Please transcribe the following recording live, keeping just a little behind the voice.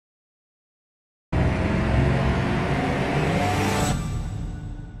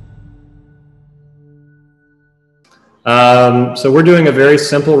So we're doing a very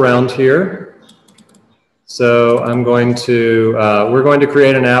simple round here. So we're going to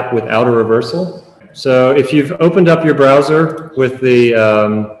create an app without a reversal. So if you've opened up your browser with the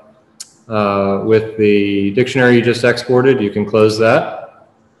dictionary you just exported, you can close that.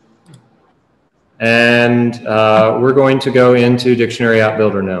 And we're going to go into Dictionary App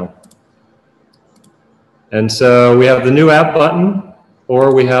Builder now. And so we have the New App button,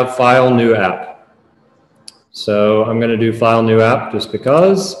 or we have File, New App. So I'm going to do File, New App just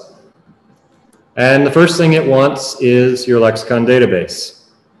because. And the first thing it wants is your lexicon database.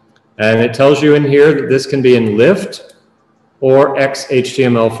 And it tells you in here that this can be in LIFT or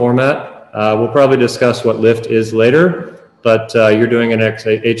XHTML format. We'll probably discuss what LIFT is later, but you're doing an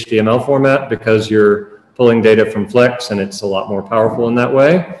XHTML format because you're pulling data from Flex, and it's a lot more powerful in that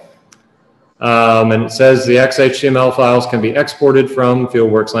way. And it says the XHTML files can be exported from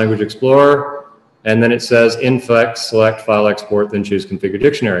Fieldworks Language Explorer. And then it says in Flex, select File Export, then choose Configure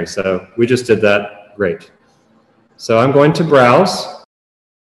Dictionary. So we just did that. Great. So I'm going to browse.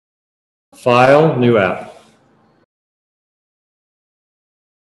 File, New App.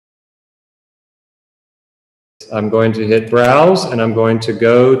 I'm going to hit Browse, and I'm going to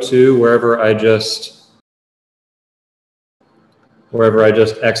go to wherever I just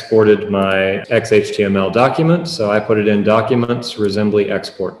exported my XHTML document. So I put it in Documents, Resembly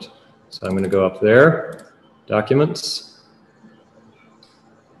Export. So I'm going to go up there, Documents,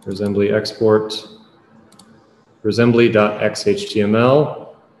 Resembly Export,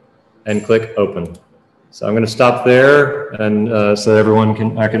 Resembly.xhtml, and click Open. So I'm going to stop there, and so that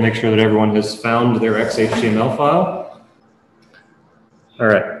I can make sure that everyone has found their XHTML file. All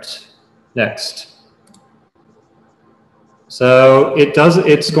right, next. So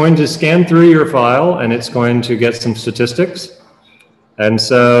it's going to scan through your file, and it's going to get some statistics. And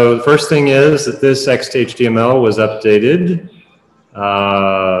so the first thing is that this XHTML was updated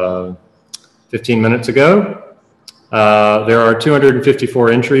 15 minutes ago. There are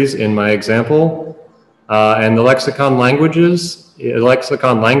 254 entries in my example, and the lexicon language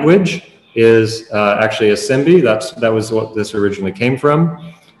is actually a SIMBI. That was what this originally came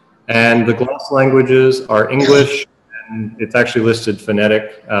from. And the gloss languages are English, and it's actually listed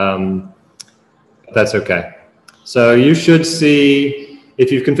phonetic. That's okay. So you should see,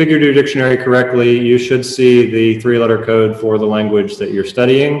 if you've configured your dictionary correctly, you should see the 3-letter code for the language that you're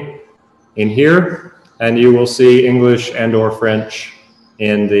studying in here. And you will see English and or French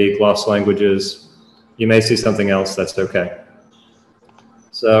in the gloss languages. You may see something else, that's okay.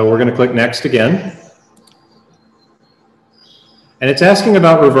 So we're going to click Next again. And it's asking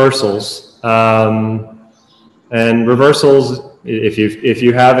about reversals. And reversals, if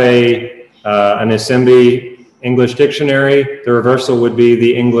you have an Assembly English dictionary, the reversal would be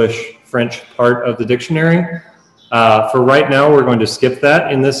the English-French part of the dictionary. For right now, we're going to skip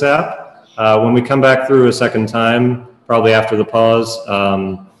that in this app. When we come back through a second time, probably after the pause,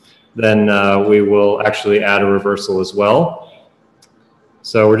 then we will actually add a reversal as well.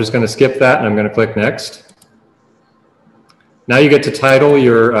 So we're just going to skip that, and I'm going to click Next. Now you get to title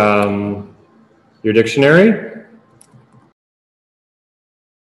your dictionary.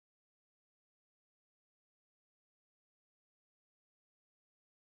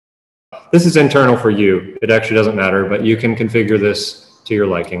 This is internal for you. It actually doesn't matter, but you can configure this to your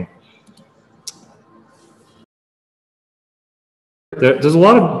liking. There's a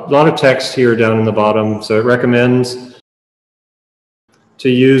lot of text here down in the bottom, so it recommends to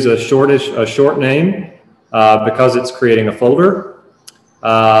use a short name because it's creating a folder.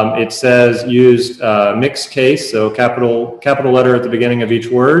 It says use mixed case, so capital letter at the beginning of each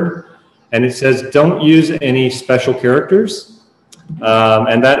word, and it says don't use any special characters,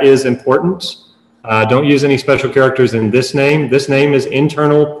 and that is important. Don't use any special characters in this name. This name is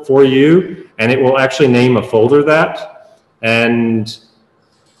internal for you, and it will actually name a folder that. And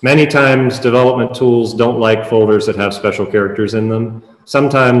many times development tools don't like folders that have special characters in them.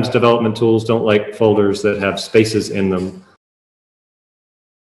 Sometimes development tools don't like folders that have spaces in them.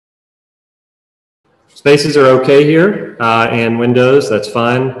 Spaces are okay here in Windows, that's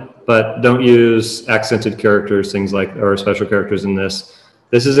fine, but don't use accented characters, things like, or special characters in this.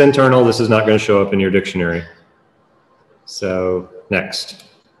 This is internal, this is not going to show up in your dictionary. So, next.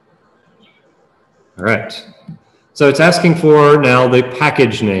 All right. So it's asking for now the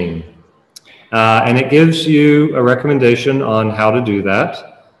package name, and it gives you a recommendation on how to do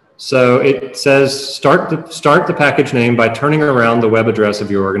that. So it says start the package name by turning around the web address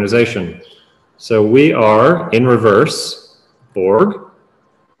of your organization. So we are in reverse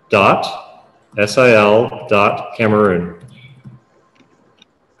org.sil.cameroon.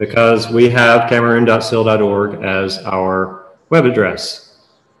 because we have cameroon.sil.org as our web address.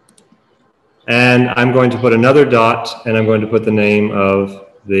 And I'm going to put another dot, and I'm going to put the name of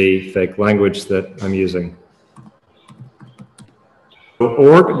the fake language that I'm using.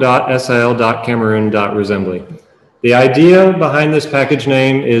 org.sil.cameroon.resembly. The idea behind this package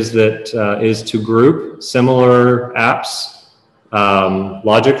name is that is to group similar apps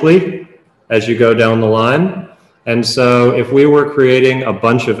logically as you go down the line. And so if we were creating a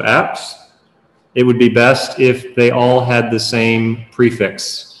bunch of apps, it would be best if they all had the same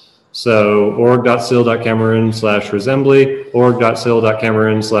prefix. So org.sil.cameroon/resembly,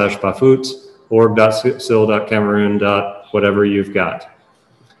 org.sil.cameroon/bafut, org.sil.cameroon. Whatever you've got.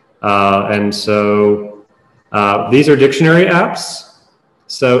 And so these are dictionary apps.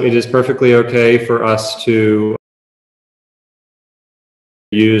 So it is perfectly okay for us to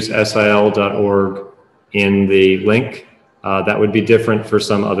use sil.org in the link. That would be different for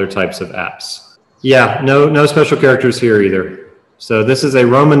some other types of apps. Yeah, no special characters here either. So this is a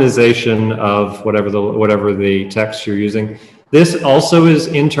romanization of whatever the text you're using. This also is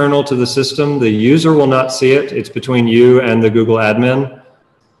internal to the system. The user will not see it. It's between you and the Google admin.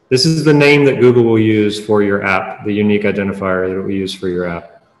 This is the name that Google will use for your app, the unique identifier that it will use for your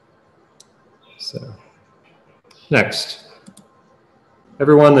app. So next.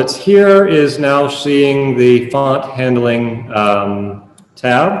 Everyone that's here is now seeing the font handling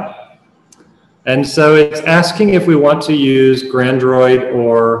tab. And so it's asking if we want to use Grandroid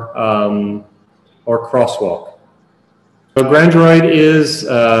or Crosswalk. So Grandroid is,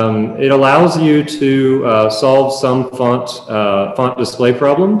 it allows you to solve some font display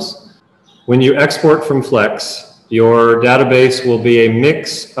problems. When you export from Flex, your database will be a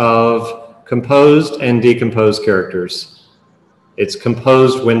mix of composed and decomposed characters. It's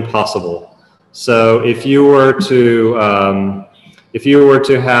composed when possible. So if you were to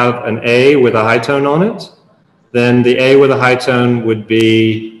have an A with a high tone on it, then the A with a high tone would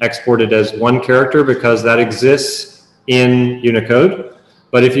be exported as one character because that exists in Unicode.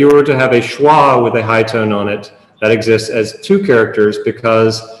 But if you were to have a schwa with a high tone on it, that exists as two characters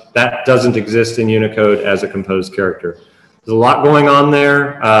because that doesn't exist in Unicode as a composed character. There's a lot going on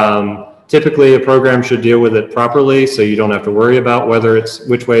there. Typically, a program should deal with it properly, so you don't have to worry about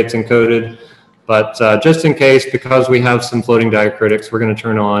which way it's encoded. But just in case, because we have some floating diacritics, we're going to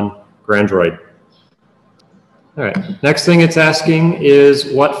turn on Grandroid. All right. Next thing it's asking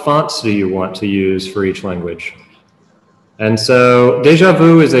is what fonts do you want to use for each language? And so Deja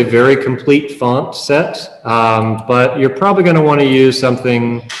Vu is a very complete font set, but you're probably going to want to use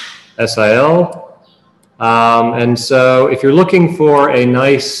something SIL. And so if you're looking for a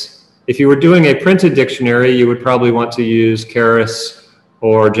nice, if you were doing a printed dictionary, you would probably want to use Keras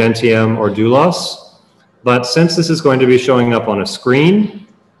or Gentium or Doulos. But since this is going to be showing up on a screen,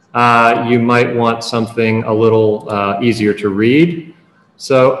 you might want something a little easier to read.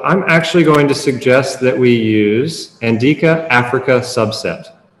 So I'm actually going to suggest that we use Andika Africa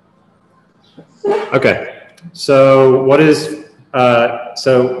subset. Okay, so what is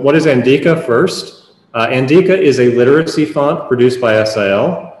Andika first? Andika is a literacy font produced by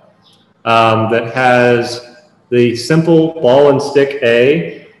SIL that has the simple ball and stick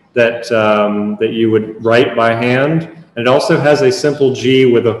A that you would write by hand, and it also has a simple G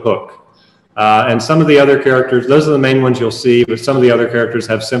with a hook. And some of the other characters, those are the main ones you'll see, but some of the other characters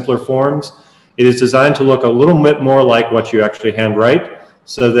have simpler forms. It is designed to look a little bit more like what you actually handwrite,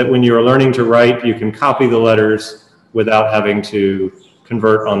 so that when you're learning to write, you can copy the letters without having to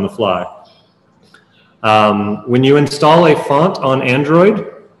convert on the fly. When you install a font on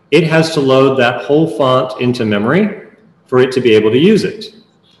Android, it has to load that whole font into memory for it to be able to use it.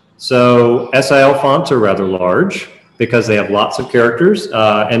 So SIL fonts are rather large because they have lots of characters.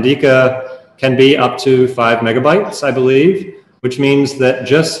 Andika can be up to 5 megabytes, I believe, which means that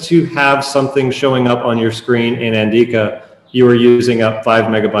just to have something showing up on your screen in Andika, you are using up 5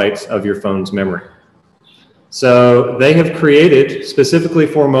 megabytes of your phone's memory. So they have created, specifically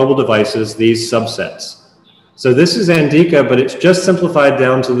for mobile devices, these subsets. So this is Andika, but it's just simplified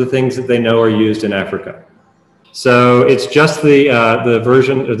down to the things that they know are used in Africa. So it's just the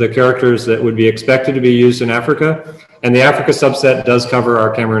version of the characters that would be expected to be used in Africa. And the Africa subset does cover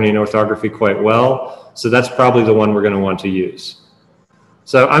our Cameroonian orthography quite well. So that's probably the one we're going to want to use.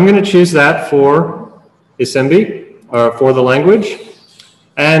 So I'm going to choose that for Isembi, or for the language.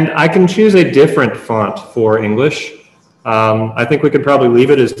 And I can choose a different font for English. I think we could probably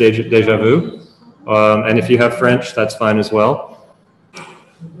leave it as Deja Vu. And if you have French, that's fine as well.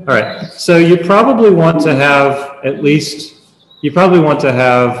 All right, so you probably want to have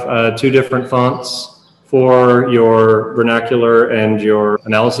two different fonts for your vernacular and your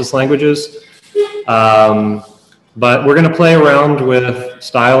analysis languages. But we're going to play around with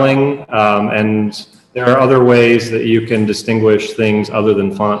styling, and there are other ways that you can distinguish things other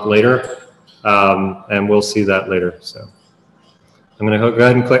than font later, and we'll see that later. So I'm going to go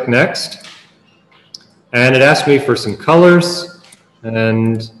ahead and click next, and it asks me for some colors,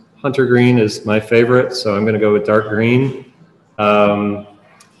 and hunter green is my favorite, so I'm going to go with dark green.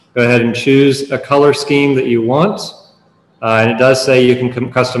 Go ahead and choose a color scheme that you want, and it does say you can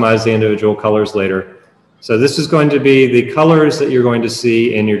customize the individual colors later. So this is going to be the colors that you're going to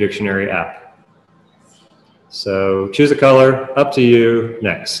see in your dictionary app. So choose a color, up to you,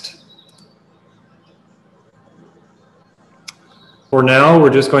 next. For now,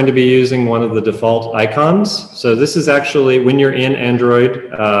 we're just going to be using one of the default icons. So this is actually, when you're in Android,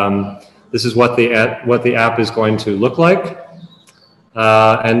 this is what the app is going to look like.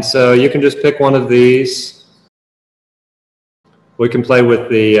 And so you can just pick one of these. We can play with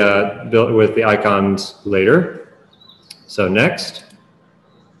the icons later. So next.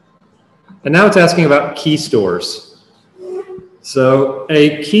 And now it's asking about key stores. So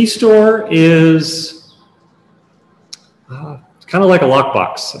a key store is kind of like a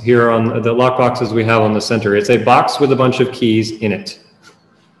lockbox here on the lockboxes we have on the center. It's a box with a bunch of keys in it.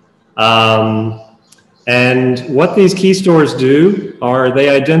 And what these key stores do are they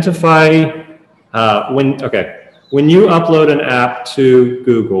identify when you upload an app to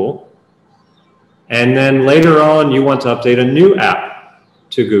Google, and then later on you want to update a new app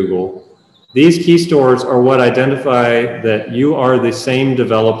to Google, these key stores are what identify that you are the same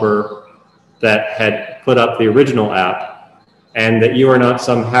developer that had put up the original app, and that you are not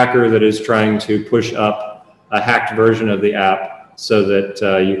some hacker that is trying to push up a hacked version of the app so that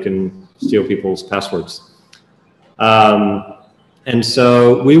you can steal people's passwords. And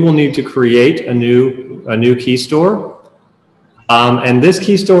so we will need to create a new key store. And this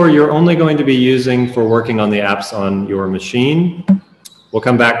key store you're only going to be using for working on the apps on your machine. We'll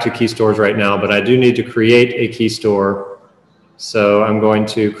come back to key stores right now, but I do need to create a key store. So I'm going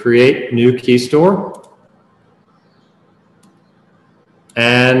to create new key store.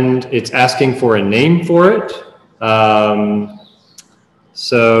 And it's asking for a name for it.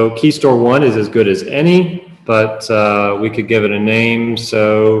 So key store 1 is as good as any. But we could give it a name,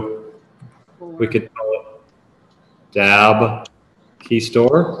 so we could call it DAB Key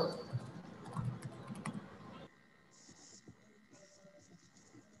Store.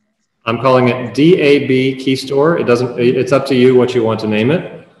 I'm calling it DAB Key Store. It's up to you what you want to name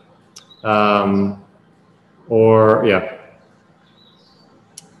it.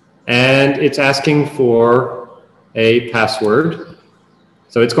 And it's asking for a password.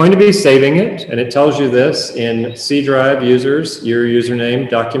 So it's going to be saving it, and it tells you this in C drive users, your username,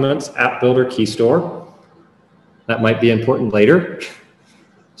 documents, app builder, key store. That might be important later.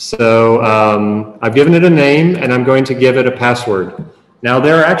 So I've given it a name, and I'm going to give it a password. Now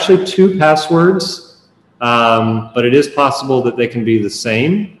there are actually 2 passwords, but it is possible that they can be the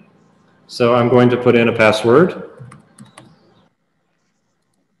same. So I'm going to put in a password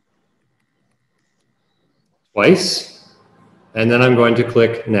twice. And then I'm going to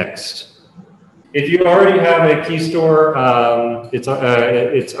click next. If you already have a key store, it's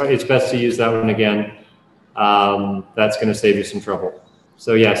best to use that one again. That's going to save you some trouble.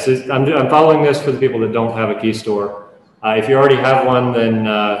 So yes, I'm following this for the people that don't have a key store. If you already have one, then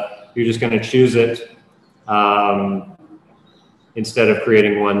you're just going to choose it instead of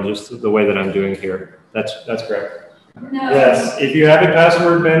creating one just the way that I'm doing here. That's correct. No. Yes, if you have a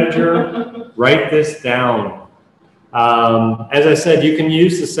password manager, write this down. As I said, you can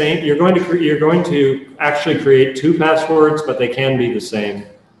use the same. You're going to actually create 2 passwords, but they can be the same.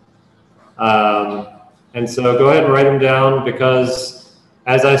 And so go ahead and write them down, because,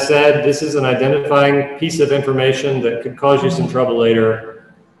 as I said, this is an identifying piece of information that could cause you some trouble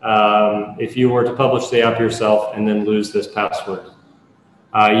later if you were to publish the app yourself and then lose this password.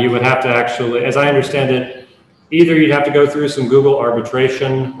 You would have to actually, as I understand it, either you'd have to go through some Google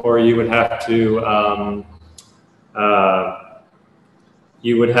arbitration, or you would have to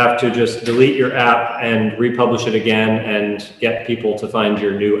just delete your app and republish it again and get people to find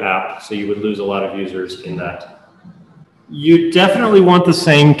your new app. So you would lose a lot of users in that. You definitely want the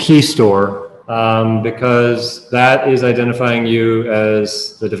same key store because that is identifying you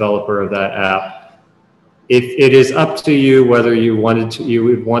as the developer of that app. It is up to you whether you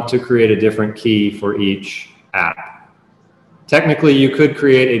would want to create a different key for each app. Technically, you could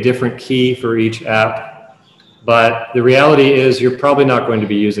create a different key for each app. But the reality is you're probably not going to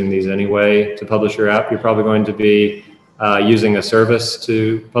be using these anyway to publish your app. You're probably going to be using a service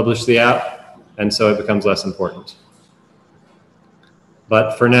to publish the app. and so it becomes less important.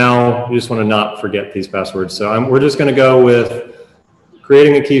 But for now, you just want to not forget these passwords. So we're just going to go with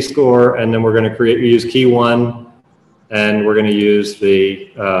creating a key score, and then we're going to use key 1, and we're going to use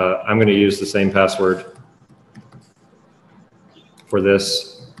the, I'm going to use the same password for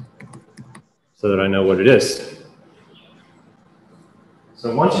this so that I know what it is.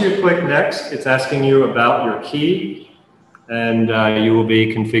 So once you click next, it's asking you about your key, and you will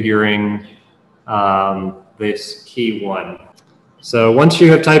be configuring this key 1. So once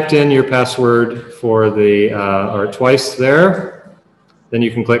you have typed in your password for the, or twice there, then you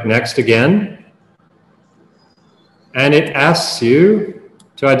can click next again. And it asks you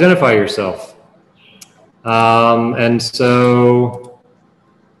to identify yourself. And so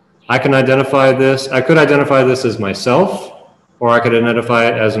I can identify this, I could identify this as myself, or I could identify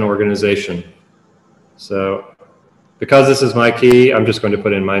it as an organization. So because this is my key, I'm just going to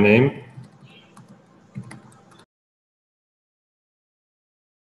put in my name.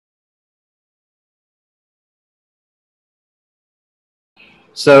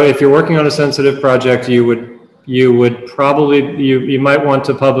 So if you're working on a sensitive project, you would probably, you might want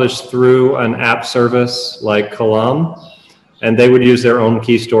to publish through an app service like Kalam, and they would use their own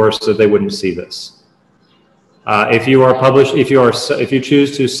key store so they wouldn't see this. If you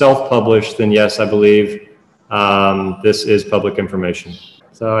choose to self-publish, then yes, I believe this is public information.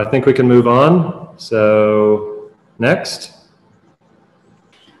 So I think we can move on. So next.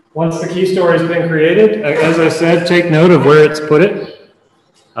 Once the key store has been created, as I said, take note of where it's put it.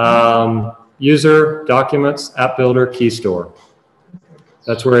 User, Documents, App Builder, Key Store.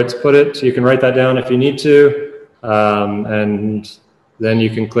 That's where it's put it. You can write that down if you need to, and then you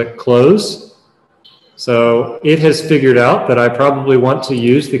can click Close. So it has figured out that I probably want to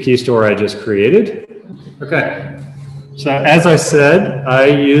use the key store I just created. Okay. So as I said, I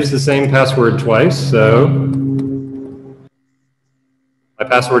use the same password twice. So my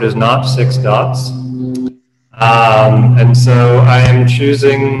password is not 6 dots. And so I am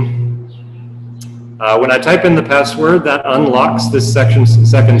choosing, when I type in the password, that unlocks this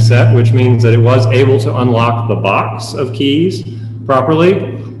second set, which means that it was able to unlock the box of keys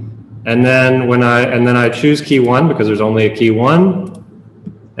properly. And then I choose key 1 because there's only a key 1,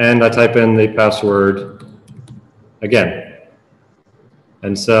 and I type in the password again.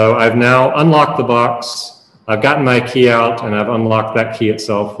 And so I've now unlocked the box, I've gotten my key out, and I've unlocked that key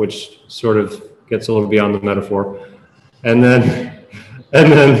itself, which sort of gets a little beyond the metaphor. And then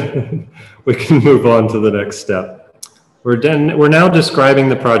we can move on to the next step. We're now describing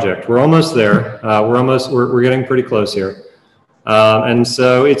the project. We're almost there. We're getting pretty close here. And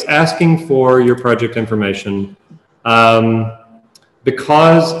so it's asking for your project information.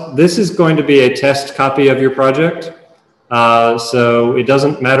 Because this is going to be a test copy of your project, so it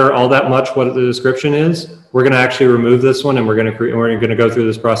doesn't matter all that much what the description is. We're going to actually remove this one, and we're going to go through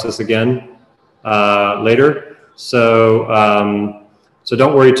this process again later. So so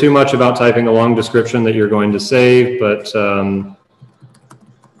don't worry too much about typing a long description that you're going to save, but I'm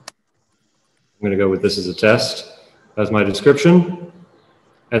going to go with this as a test as my description,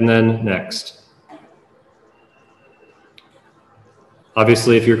 and then next.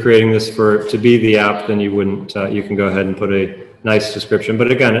 Obviously, if you're creating this to be the app, then you wouldn't. You can go ahead and put a nice description.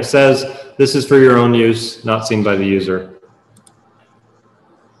 But again, it says this is for your own use, not seen by the user.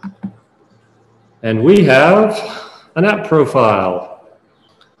 And we have an app profile.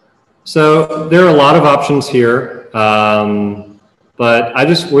 So there are a lot of options here, but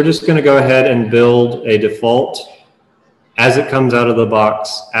we're just going to go ahead and build a default as it comes out of the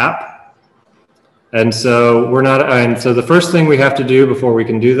box app. And so so the first thing we have to do before we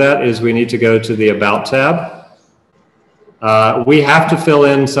can do that is we need to go to the About tab. We have to fill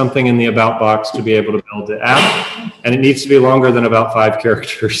in something in the About box to be able to build the app, and it needs to be longer than about 5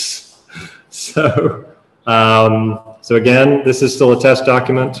 characters. So, so again, this is still a test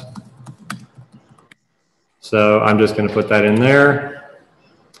document. So I'm just going to put that in there,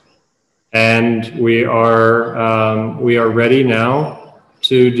 and we are ready now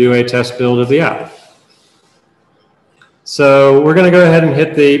to do a test build of the app. So we're going to go ahead and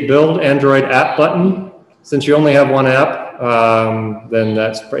hit the Build Android App button. Since you only have one app, then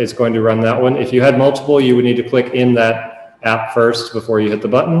it's going to run that one. If you had multiple, you would need to click in that app first before you hit the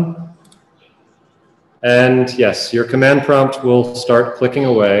button. And yes, your command prompt will start clicking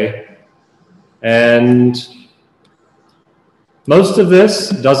away. And most of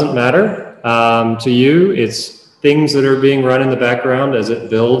this doesn't matter to you. It's things that are being run in the background as it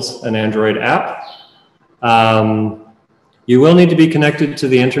builds an Android app. You will need to be connected to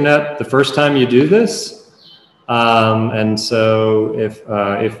the internet the first time you do this. And so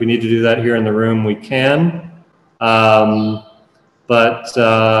if we need to do that here in the room, we can.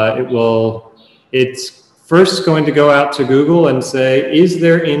 It's first going to go out to Google and say, are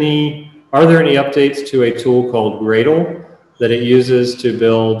there any updates to a tool called Gradle that it uses to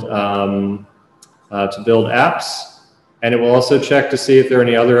build apps? And it will also check to see if there are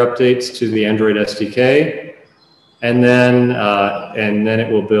any other updates to the Android SDK, and then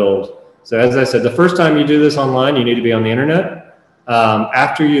it will build. So as I said, the first time you do this online, you need to be on the internet.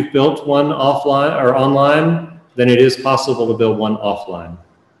 After you've built one offline or online, then it is possible to build one offline,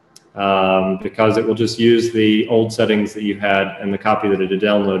 because it will just use the old settings that you had and the copy that it had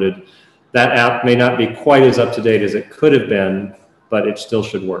downloaded. That app may not be quite as up to date as it could have been, but it still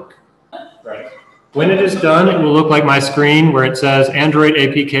should work. Right. When it is done, it will look like my screen where it says Android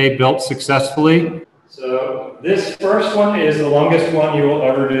APK built successfully. So this first one is the longest one you will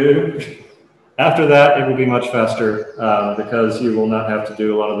ever do. After that, it will be much faster because you will not have to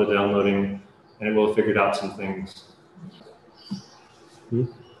do a lot of the downloading, and it will have figured out some things. It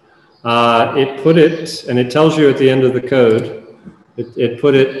put it, and it tells you at the end of the code, it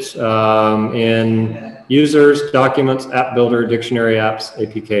put it in users, documents, app builder, dictionary apps,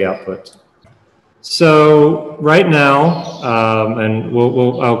 APK output. So right now, and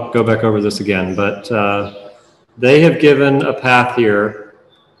I'll go back over this again, but they have given a path here: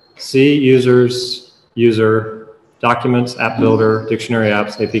 C, users, user, documents, app builder, dictionary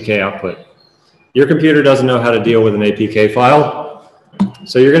apps, APK output. Your computer doesn't know how to deal with an APK file,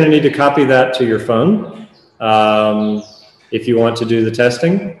 so you're going to need to copy that to your phone if you want to do the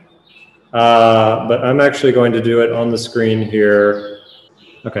testing. But I'm actually going to do it on the screen here.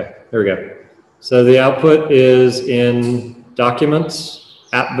 Okay, there we go. So the output is in documents,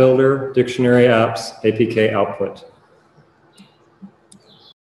 app builder, dictionary apps, APK output.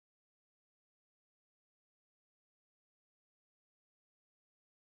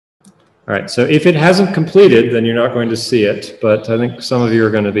 All right, so if it hasn't completed, then you're not going to see it, but I think some of you are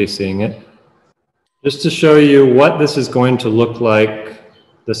going to be seeing it. Just to show you what this is going to look like,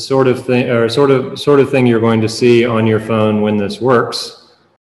 the sort of thing, or sort of thing you're going to see on your phone when this works.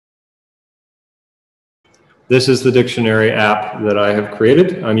 This is the dictionary app that I have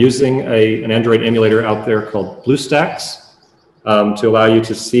created. I'm using an Android emulator out there called BlueStacks to allow you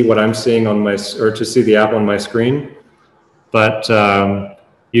to see what I'm seeing on my, or to see the app on my screen. But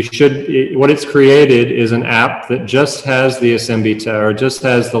you should, what it's created is an app that just has the assembly tab, or just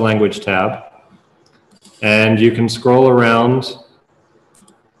has the language tab. And you can scroll around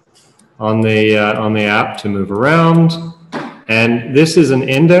on the app to move around. And this is an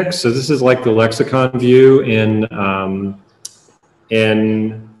index, so this is like the lexicon view in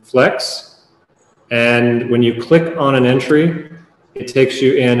Flex. And when you click on an entry, it takes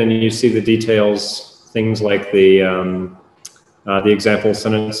you in and you see the details, things like the example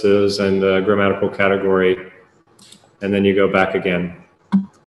sentences and the grammatical category, and then you go back again.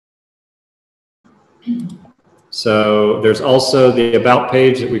 So there's also the about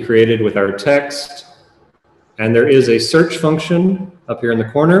page that we created with our text. And there is a search function up here in the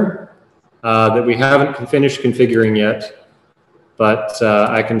corner that we haven't finished configuring yet, but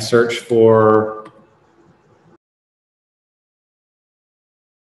I can search for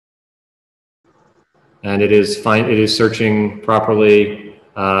and it is searching properly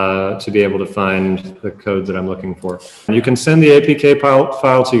to be able to find the code that I'm looking for. You can send the APK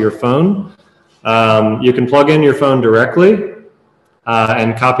file to your phone. You can plug in your phone directly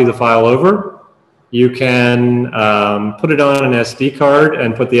and copy the file over. You can put it on an SD card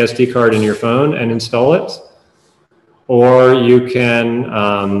and put the SD card in your phone and install it. Or you can,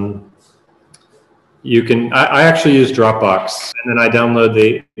 I actually use Dropbox, and then I download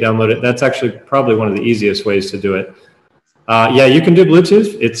it. That's actually probably one of the easiest ways to do it. Yeah, you can do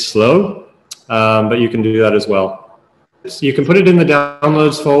Bluetooth. It's slow, but you can do that as well. So you can put it in the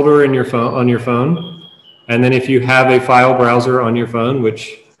downloads folder in your phone, on your phone. And then if you have a file browser on your phone,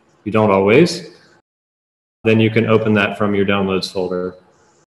 which you don't always, then you can open that from your downloads folder.